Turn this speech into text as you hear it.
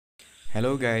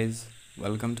Hello guys,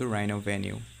 welcome to Rhino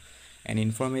Venue, an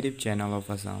informative channel of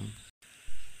Assam.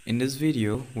 In this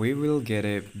video, we will get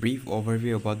a brief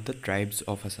overview about the tribes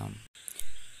of Assam.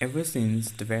 Ever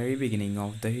since the very beginning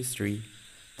of the history,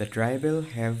 the tribal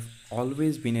have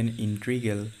always been an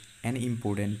integral and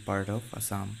important part of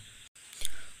Assam.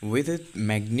 With its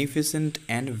magnificent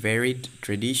and varied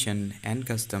tradition and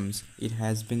customs, it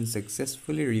has been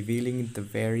successfully revealing the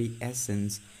very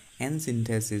essence and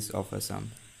synthesis of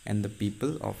Assam and the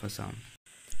people of Assam.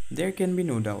 There can be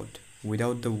no doubt,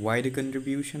 without the wide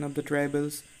contribution of the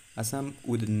tribals, Assam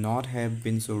would not have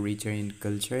been so richer in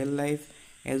cultural life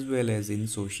as well as in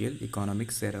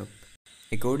socio-economic setup.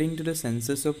 According to the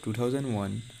census of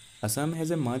 2001, Assam has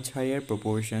a much higher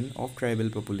proportion of tribal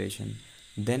population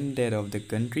than that of the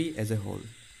country as a whole.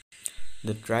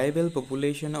 The tribal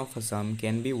population of Assam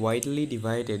can be widely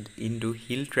divided into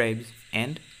hill tribes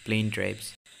and plain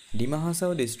tribes.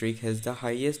 Dimasas district has the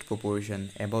highest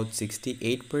proportion, about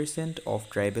 68% of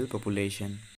tribal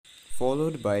population,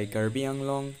 followed by Karbi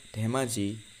Anglong,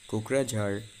 Dhemaji,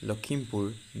 Kokrajhar,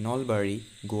 Lakhimpur, Nalbari,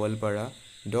 Goalpara,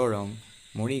 Dorong,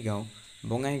 Morigaon,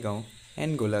 Bongaigaon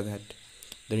and Golaghat.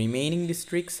 The remaining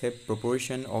districts have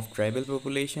proportion of tribal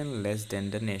population less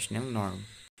than the national norm.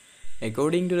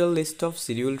 According to the list of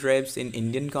scheduled tribes in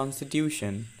Indian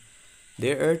Constitution,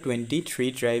 there are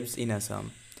 23 tribes in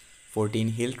Assam, 14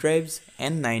 hill tribes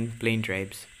and 9 plain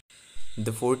tribes.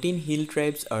 The 14 hill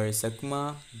tribes are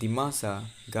Sakma, Dimasa,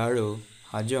 Garo,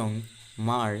 Hajong,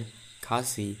 Mar,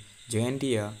 Khasi,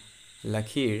 Jayantia,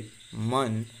 Lakhir,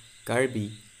 Man,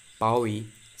 Karbi, Paui,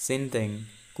 Sinteng,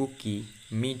 Kuki,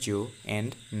 Mijo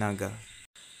and Naga.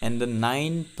 And the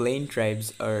 9 plain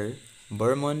tribes are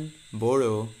Barmans,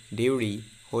 Boro, Deuri,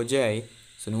 Hojai,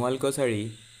 Sunwal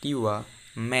Kosari, Tiwa,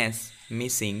 Mes,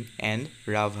 Missing and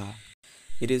Rava.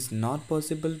 It is not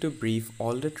possible to brief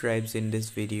all the tribes in this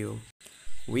video.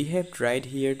 We have tried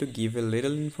here to give a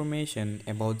little information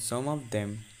about some of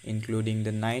them, including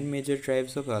the 9 major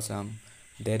tribes of Assam,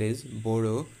 that is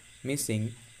Boro,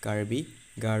 Missing, Karbi,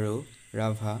 Garo,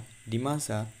 Rava,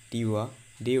 Dimasa, Tiwa,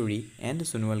 Deuri and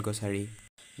Sunwal Kosari.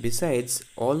 Besides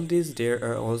all these, there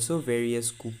are also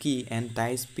various Kuki and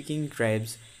Thai speaking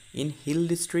tribes in hill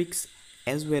districts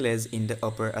as well as in the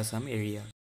upper Assam area.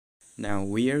 Now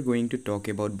we are going to talk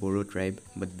about Boro tribe,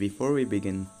 but before we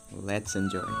begin, let's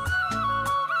enjoy.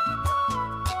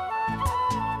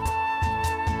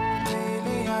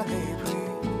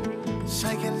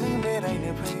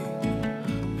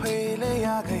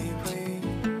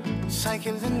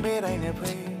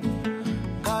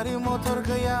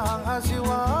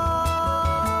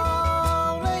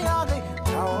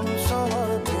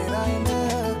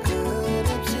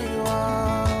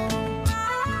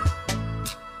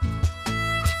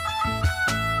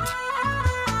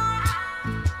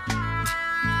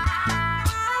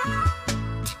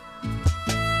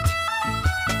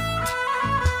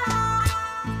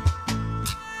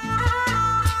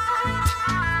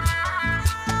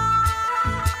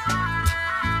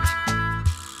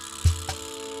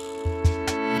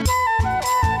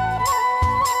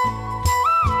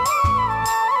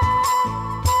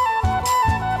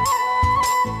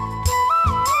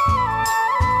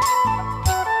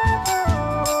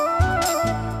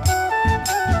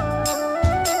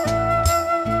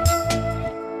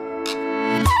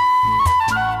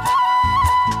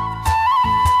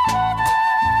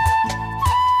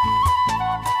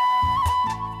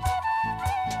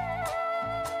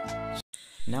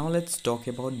 Now let's talk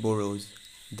about Boros.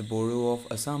 The Boro of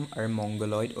Assam are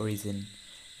Mongoloid origin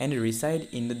and reside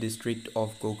in the district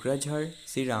of Kokrajhar,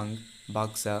 Sirang,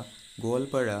 Baksa,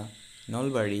 Goalpara,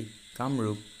 Nalbari,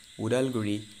 Kamrup,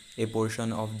 Udalguri, a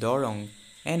portion of Dorong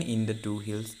and in the Two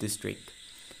Hills district.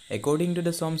 According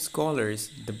to some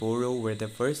scholars, the Boro were the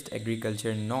first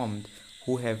agriculture nomad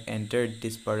who have entered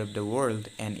this part of the world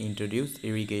and introduced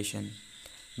irrigation.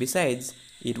 Besides,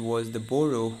 it was the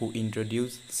Boro who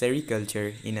introduced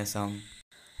sericulture in Assam.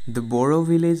 The Boro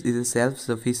village is a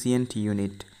self-sufficient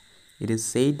unit. It is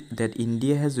said that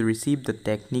India has received the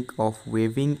technique of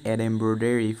weaving and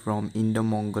embroidery from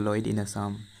Indo-Mongoloid in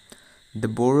Assam. The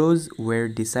Boros were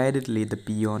decidedly the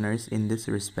pioneers in this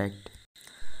respect.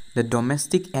 The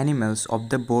domestic animals of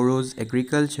the Boros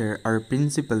agriculture are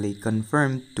principally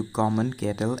confined to common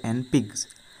cattle and pigs.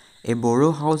 A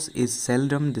Boro house is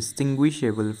seldom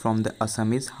distinguishable from the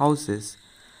Assamese houses.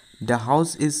 The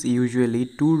house is usually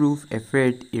two-roof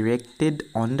affair erected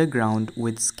on the ground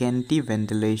with scanty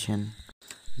ventilation.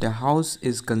 The house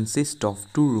consists of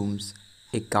 2 rooms,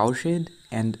 a cowshed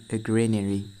and a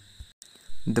granary.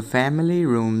 The family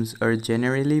rooms are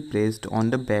generally placed on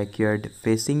the backyard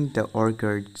facing the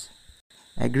orchards.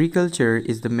 Agriculture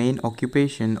is the main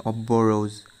occupation of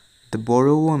Boros. The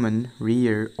Boro women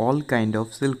rear all kind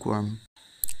of silkworm.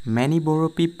 Many Boro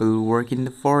people work in the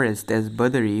forest as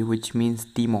badari, which means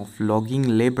team of logging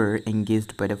labor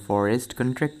engaged by the forest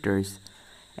contractors,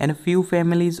 and a few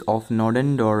families of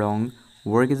northern Dorong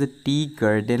work as a tea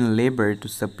garden labor to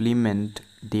supplement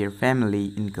their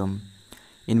family income.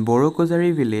 In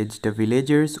Borokozari village, the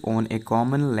villagers own a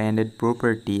common landed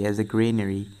property as a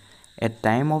granary. At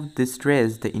time of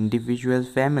distress, the individual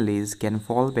families can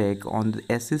fall back on the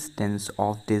assistance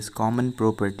of these common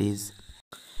properties.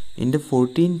 In the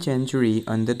 14th century,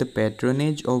 under the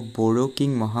patronage of Boro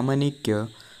king Mahamanikya,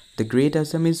 the great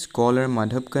Assamese scholar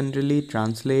Madhav Kandali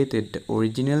translated the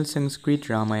original Sanskrit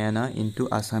Ramayana into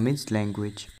Assamese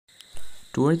language.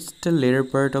 Towards the later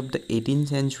part of the 18th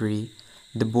century,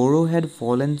 the Boro had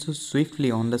fallen so swiftly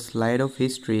on the slide of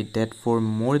history that for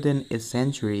more than a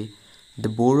century, the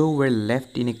Boro were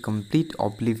left in a complete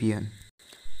oblivion.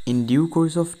 In due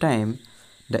course of time,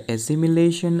 the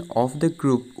assimilation of the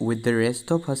group with the rest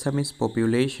of Assamese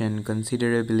population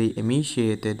considerably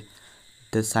emaciated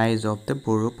the size of the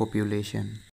Boro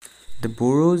population. The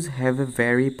Boros have a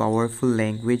very powerful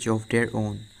language of their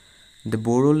own. The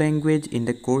Boro language in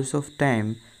the course of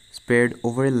time spread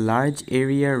over a large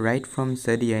area right from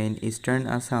Sadia in eastern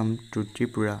Assam to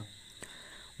Tripura,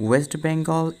 West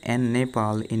Bengal and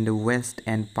Nepal in the west,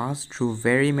 and passed through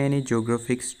very many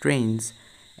geographic strains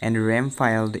and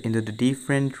ramified into the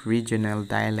different regional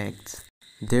dialects.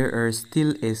 There are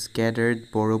still a scattered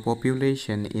Boro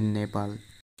population in Nepal.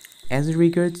 As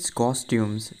regards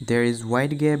costumes, there is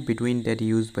wide gap between that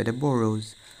used by the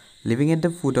Boros living at the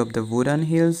foot of the Wodan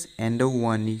hills and the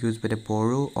one used by the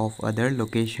Boro of other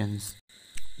locations.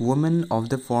 Women of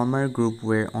the former group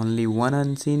wear only one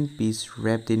unseen piece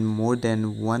wrapped in more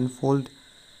than one fold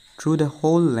through the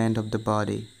whole length of the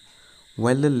body,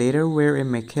 while the latter wear a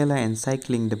mekhela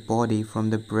encircling the body from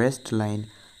the breast line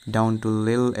down to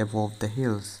little above the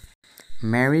heels.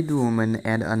 Married women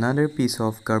add another piece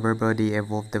of cover body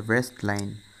above the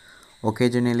waistline.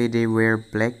 Occasionally they wear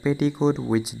black petticoat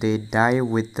which they dye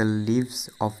with the leaves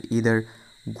of either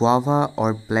guava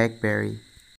or blackberry.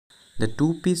 The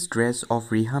two-piece dress of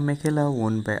Riha Mekhela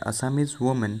worn by Assamese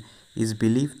women is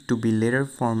believed to be later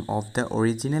form of the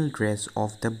original dress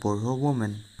of the Boro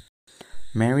woman.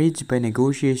 Marriage by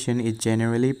negotiation is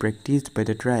generally practiced by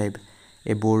the tribe.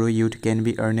 A Boro youth can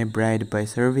be earned a bride by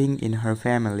serving in her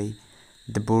family.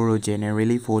 The Boro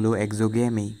generally follow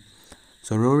exogamy.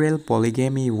 Sororal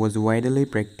polygamy was widely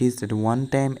practiced at one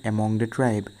time among the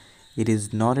tribe. It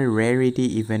is not a rarity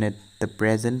even at the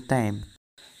present time.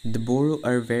 The Boro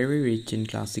are very rich in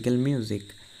classical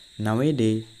music.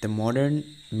 Nowadays, the modern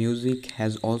music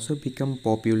has also become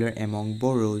popular among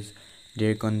Boros.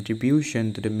 Their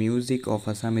contribution to the music of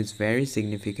Assam is very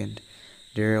significant.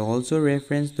 There are also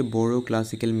references to Boro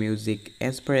classical music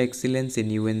as per excellence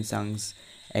in Yuan Sang's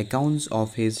accounts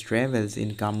of his travels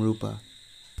in Kamrupa.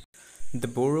 The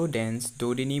Boro dance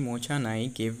Dodini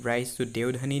Mochanai gave rise to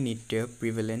Deodhani Nitya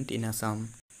prevalent in Assam.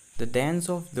 The dance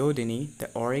of Dodini,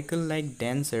 the oracle-like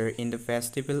dancer in the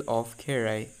festival of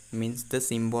Kherai, means the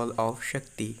symbol of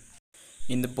Shakti.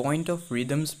 In the point of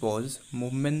rhythms, pose,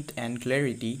 movement and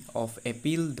clarity of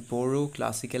appeal, the Boro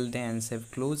classical dance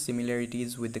have close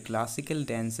similarities with the classical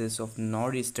dances of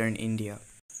northeastern India.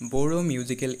 Boro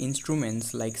musical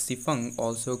instruments like sifang,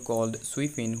 also called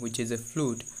suifin, which is a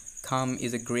flute, kham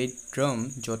is a great drum,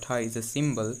 jotha is a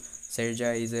cymbal,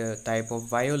 serja is a type of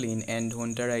violin, and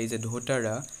dhontara is a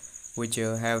dhotara, which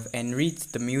have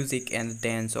enriched the music and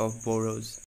dance of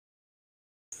Boros.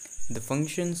 The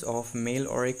functions of male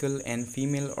oracle and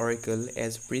female oracle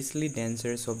as priestly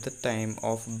dancers of the time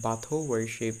of Batho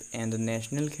worship and the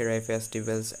national Kherai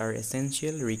festivals are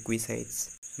essential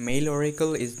requisites. Male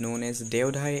oracle is known as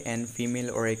Deodhai and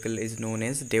female oracle is known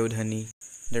as Deodhani.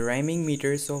 The rhyming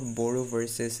meters of Boro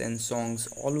verses and songs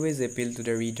always appeal to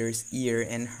the reader's ear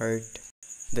and heart.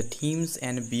 The themes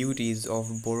and beauties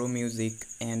of Boro music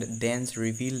and dance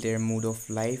reveal their mood of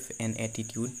life and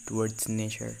attitude towards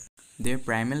nature. Their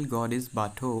primal god is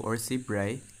Batho or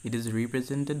Sibrai. It is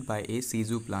represented by a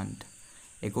Sizu plant.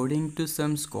 According to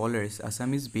some scholars,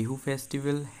 Assamese Bihu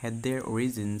festival had their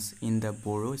origins in the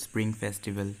Boro Spring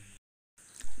Festival.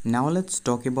 Now let's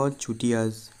talk about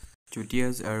Chutias.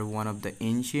 Chutias are one of the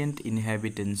ancient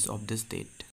inhabitants of the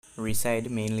state. Reside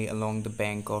mainly along the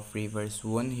bank of rivers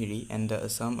Suwanhiri and the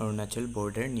Assam-Arunachal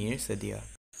border near Sadia.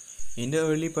 In the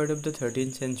early part of the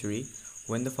 13th century,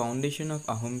 when the foundation of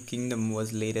Ahom kingdom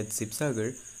was laid at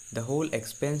Sibsagar, the whole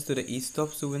expanse to the east of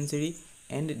Subansiri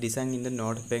and Disang in the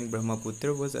north bank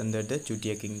Brahmaputra was under the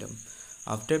Chutia kingdom.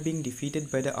 After being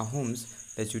defeated by the Ahoms,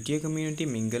 the Chutia community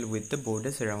mingled with the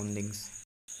border surroundings.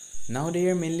 Now they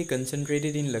are mainly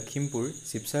concentrated in Lakhimpur,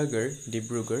 Sibsagar,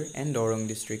 Dibrugarh and Dorong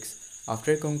districts.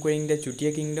 After conquering the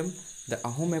Chutia kingdom, the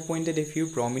Ahom appointed a few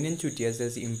prominent Chutias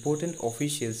as important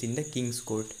officials in the king's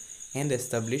court and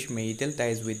established marital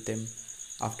ties with them.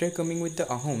 After coming with the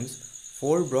Ahoms,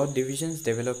 four broad divisions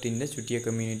developed in the Chutia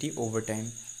community over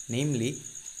time, namely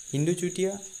Hindu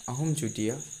Chutia, Ahom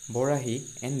Chutia,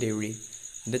 Borahi and Deuri.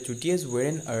 The Chutias were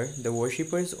and are the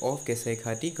worshippers of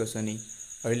Kesaikhati Gosani.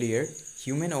 Earlier,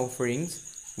 human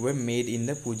offerings were made in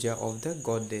the puja of the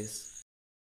goddess.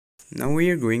 Now we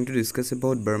are going to discuss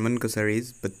about Barman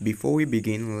Kasaris, but before we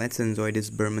begin, let's enjoy this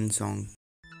Barman song.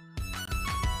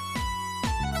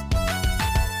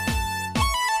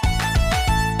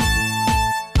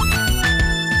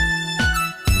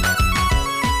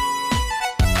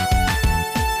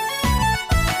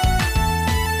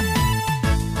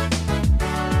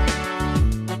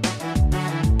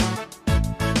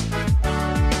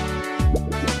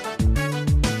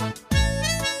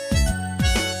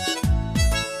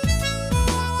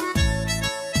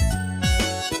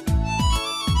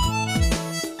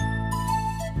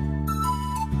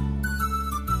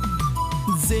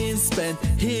 Jeans pant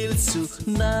heels su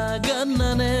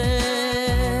naganane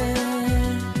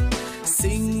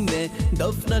singne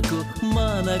dofna ko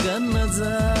managanna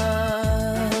ja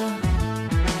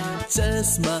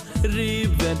chasma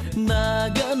ribbon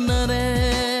naganane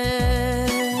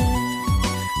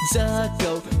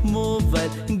jakau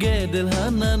mobile gedel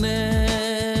hanane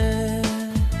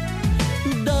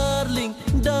darling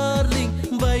darling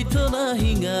baito na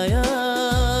hingaya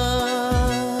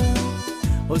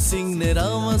O singne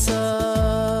ramasa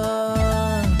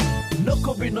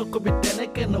Nokobi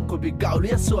teneke nokobi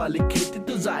gaulia suali kheti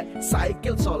tu jai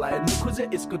cycle solai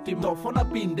nukhuje scooty mofona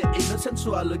pinde innocent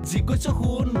sualo jigo cha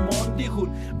hun mondi hun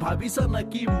bhabisa na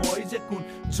ki moi je kun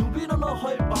jubino na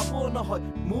hoy bapo na hoy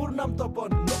mur nam topon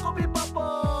nokobi bapo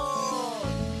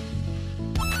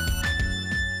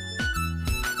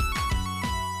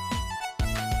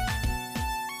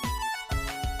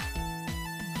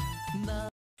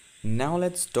Now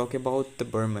let's talk about the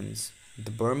Barmans.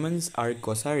 The Barmans are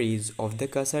Kosaris of the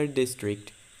Kasar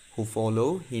district who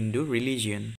follow Hindu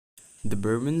religion. The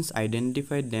Barmans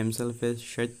identify themselves as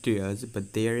Chutias,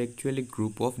 but they are actually a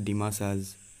group of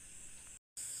Dimasas.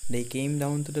 They came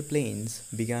down to the plains,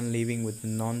 began living with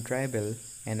non-tribal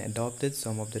and adopted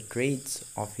some of the traits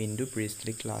of Hindu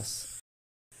priestly class.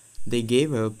 They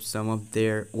gave up some of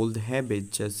their old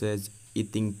habits such as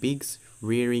eating pigs,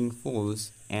 rearing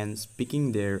fowls, and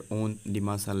speaking their own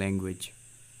Dimasa language.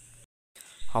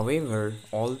 However,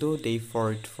 although they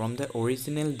forked from the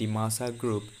original Dimasa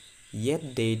group,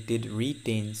 yet they did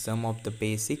retain some of the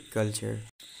basic culture.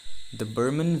 The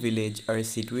Barman villages are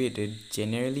situated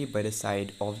generally by the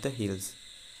side of the hills.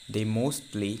 They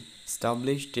mostly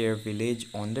established their village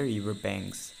on the river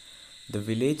banks. The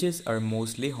villages are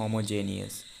mostly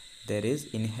homogeneous, that is,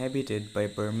 inhabited by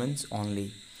Barmans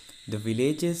only. The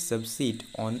villages subsist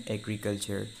on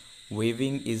agriculture.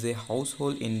 Weaving is a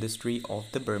household industry of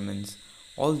the Barmans.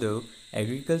 Although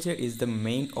agriculture is the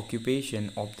main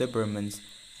occupation of the Barmans,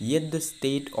 yet the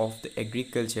state of the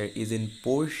agriculture is in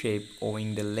poor shape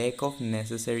owing the lack of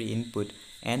necessary input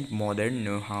and modern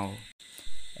know-how.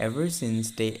 Ever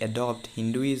since they adopt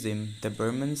Hinduism, the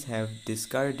Barmans have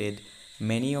discarded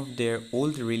many of their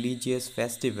old religious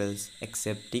festivals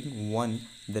excepting one,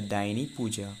 the Daini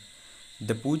Puja.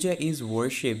 The puja is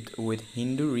worshipped with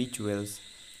Hindu rituals.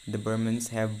 The Barmans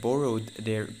have borrowed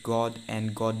their god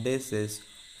and goddesses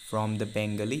from the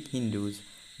Bengali Hindus.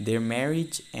 Their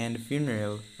marriage and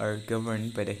funeral are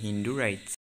governed by the Hindu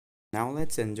rites. Now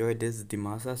let's enjoy this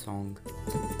Dimasa song.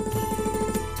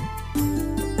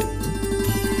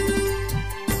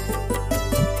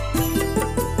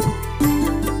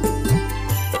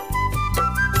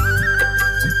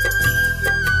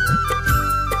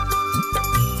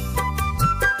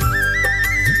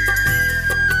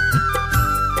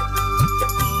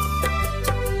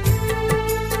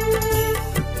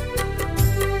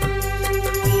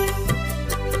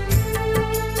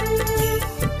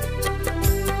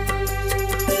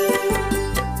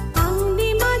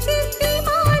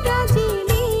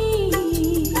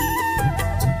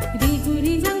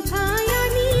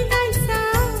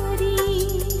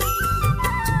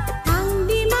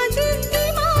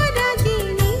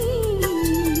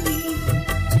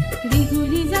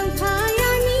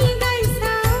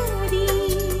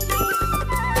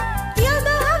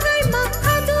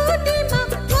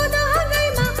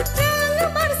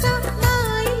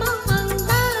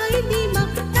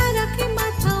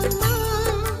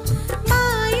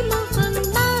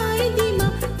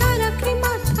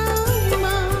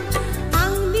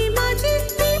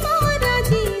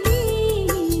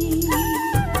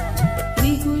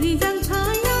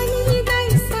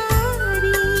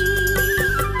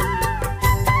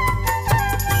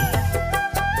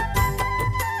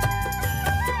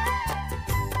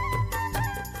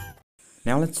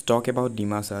 Now let's talk about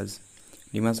Dimasas.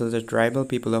 Dimasas are tribal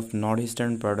people of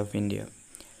northeastern part of India.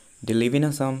 They live in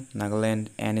Assam, Nagaland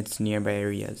and its nearby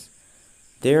areas.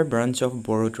 They are a branch of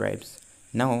Boro tribes.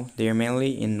 Now they are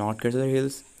mainly in North Kazar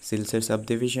Hills, Silchar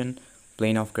subdivision,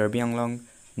 plain of Karbi Anglong,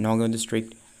 Nagaon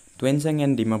district, Tuensang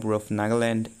and Dimapur of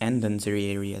Nagaland and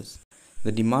Dhansiri areas.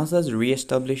 The Dimasas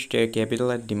re-established their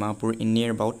capital at Dimapur in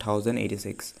near about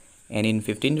 1086, and in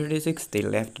 1536 they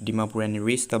left Dimapur and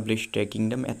re-established their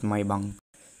kingdom at Maibang.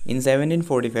 In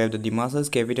 1745 the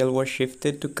Dimasas' capital was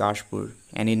shifted to Kashpur,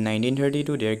 and in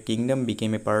 1932 their kingdom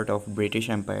became a part of British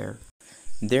Empire.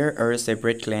 There are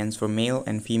separate clans for male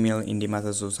and female in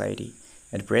Dimasa society.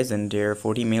 At present, there are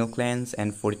 40 male clans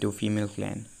and 42 female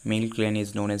clans. Male clan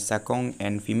is known as Sakong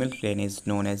and female clan is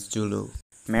known as Julu.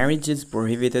 Marriage is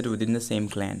prohibited within the same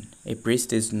clan. A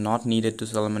priest is not needed to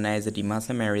solemnize the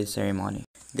Dimasa marriage ceremony.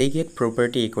 They get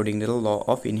property according to the law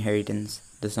of inheritance.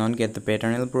 The son gets the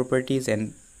paternal properties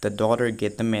and the daughter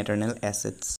gets the maternal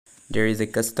assets. There is a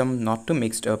custom not to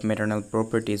mix up maternal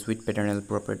properties with paternal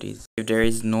properties. If there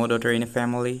is no daughter in a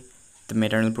family, the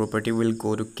maternal property will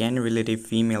go to kin relative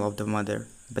female of the mother,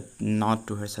 but not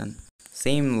to her son.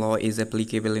 Same law is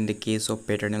applicable in the case of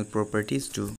paternal properties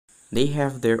too. They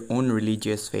have their own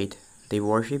religious faith. They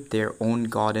worship their own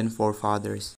god and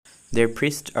forefathers. Their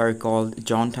priests are called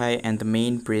Jontai and the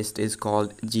main priest is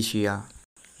called Jishia.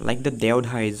 Like the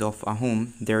Deodhais of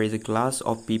Ahom, there is a class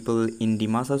of people in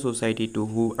Dimasa society too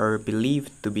who are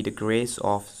believed to be the grace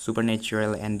of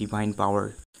supernatural and divine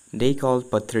power. They called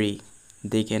Patri.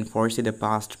 They can foresee the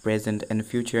past, present and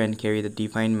future and carry the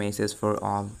divine message for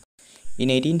all. In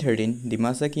 1813,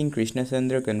 Dimasa king Krishna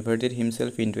Chandra converted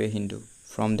himself into a Hindu.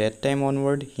 From that time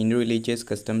onward, Hindu religious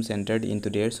customs entered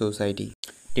into their society.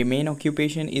 Their main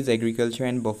occupation is agriculture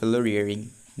and buffalo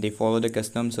rearing. They follow the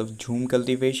customs of jhum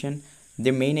cultivation.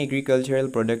 Their main agricultural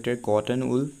product are cotton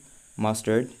wool,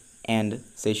 mustard, and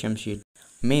sesame seed.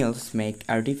 Males make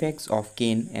artifacts of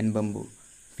cane and bamboo.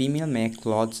 Females make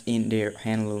clothes in their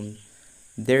handloom.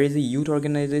 There is a youth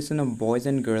organization of boys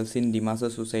and girls in Dimasa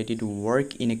society to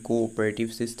work in a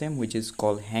cooperative system which is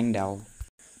called Hangdao.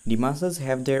 Dimasas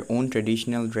have their own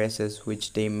traditional dresses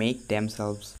which they make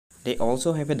themselves. They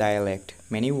also have a dialect.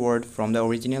 Many words from the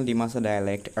original Dimasa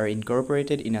dialect are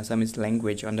incorporated in Assamese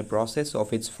language on the process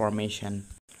of its formation.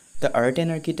 The art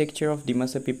and architecture of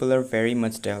Dimasa people are very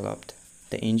much developed.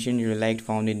 The ancient relics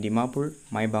found in Dimapur,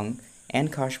 Maibang,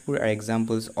 and Kashpur are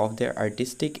examples of their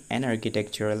artistic and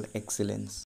architectural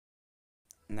excellence.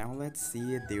 Now let's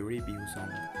see a Deuri Bihu song.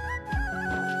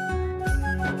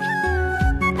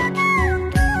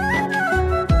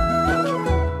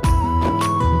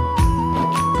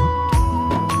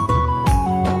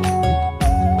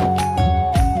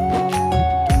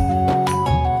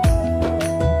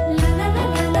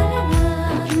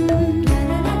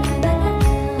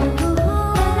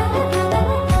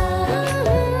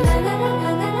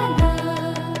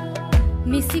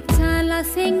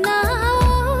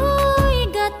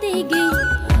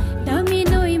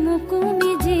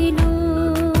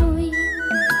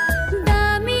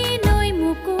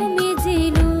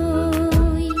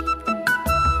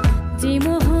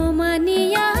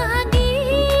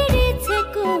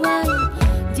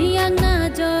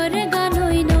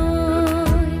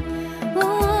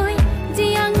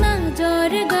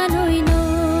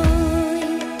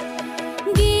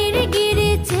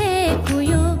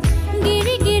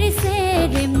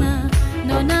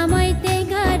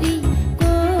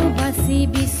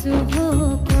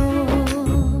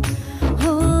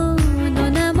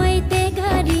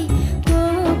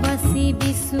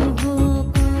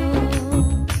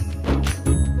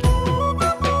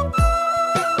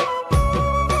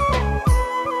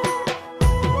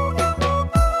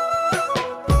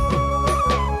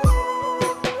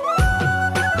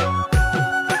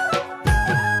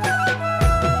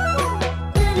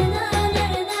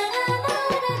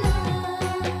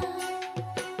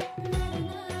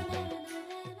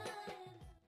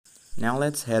 Now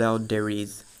let's head out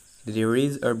Deuris. The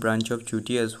Deuris are a branch of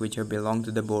Chutias which belong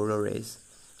to the Boros race.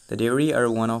 The Deuri are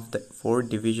one of the 4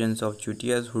 divisions of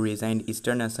Chutias who resigned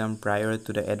eastern Assam prior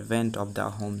to the advent of the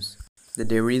Ahoms. The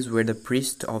Deuris were the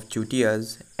priests of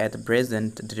Chutias. At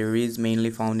present, the Deuris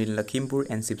mainly found in Lakhimpur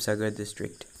and Sibsagar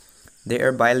district. They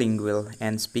are bilingual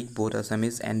and speak both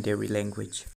Assamese and Deuri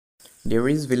language.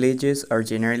 Deuris villages are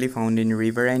generally found in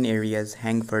riverine areas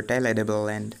hang fertile edible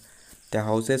land. The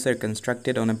houses are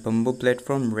constructed on a bamboo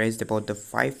platform raised about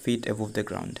 5 feet above the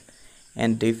ground,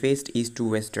 and they faced east to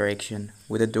west direction,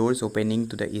 with the doors opening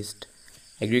to the east.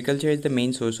 Agriculture is the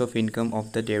main source of income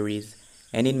of the Deuris,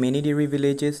 and in many Deuri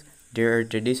villages, there are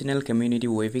traditional community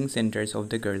weaving centers of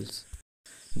the girls.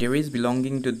 Deuris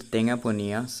belonging to the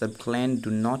Tengaponia subclan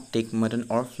do not take mutton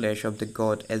or flesh of the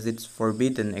god as it's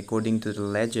forbidden according to the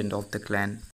legend of the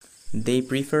clan. They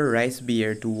prefer rice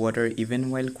beer to water even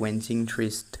while quenching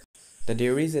thirst. The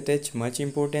Deuris attach much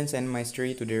importance and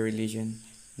mystery to their religion.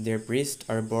 Their priests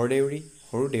are Bordeuri,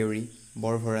 Hordeuri,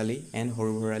 Borvorali and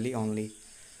Horvorali only.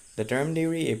 The term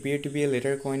Deuri appear to be a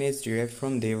later coinage derived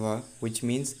from Deva, which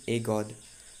means a god.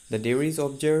 The Deuris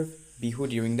observe Bihu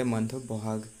during the month of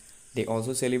Bohag. They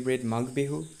also celebrate Magh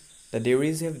Bihu. The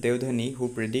Deuris have Devdhani who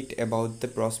predict about the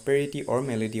prosperity or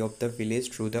malady of the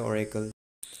village through the oracle.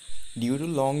 Due to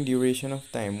long duration of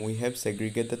time, we have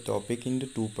segregated the topic into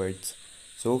two parts.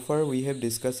 So far, we have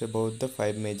discussed about the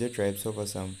 5 major tribes of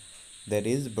Assam, that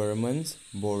is Barmans,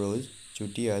 Boros,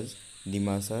 Chutias,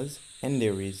 Dimasas and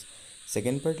Deuris.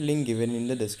 Second part link given in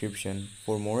the description.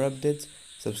 For more updates,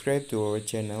 subscribe to our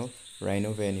channel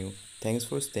Rhino Venue. Thanks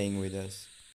for staying with us.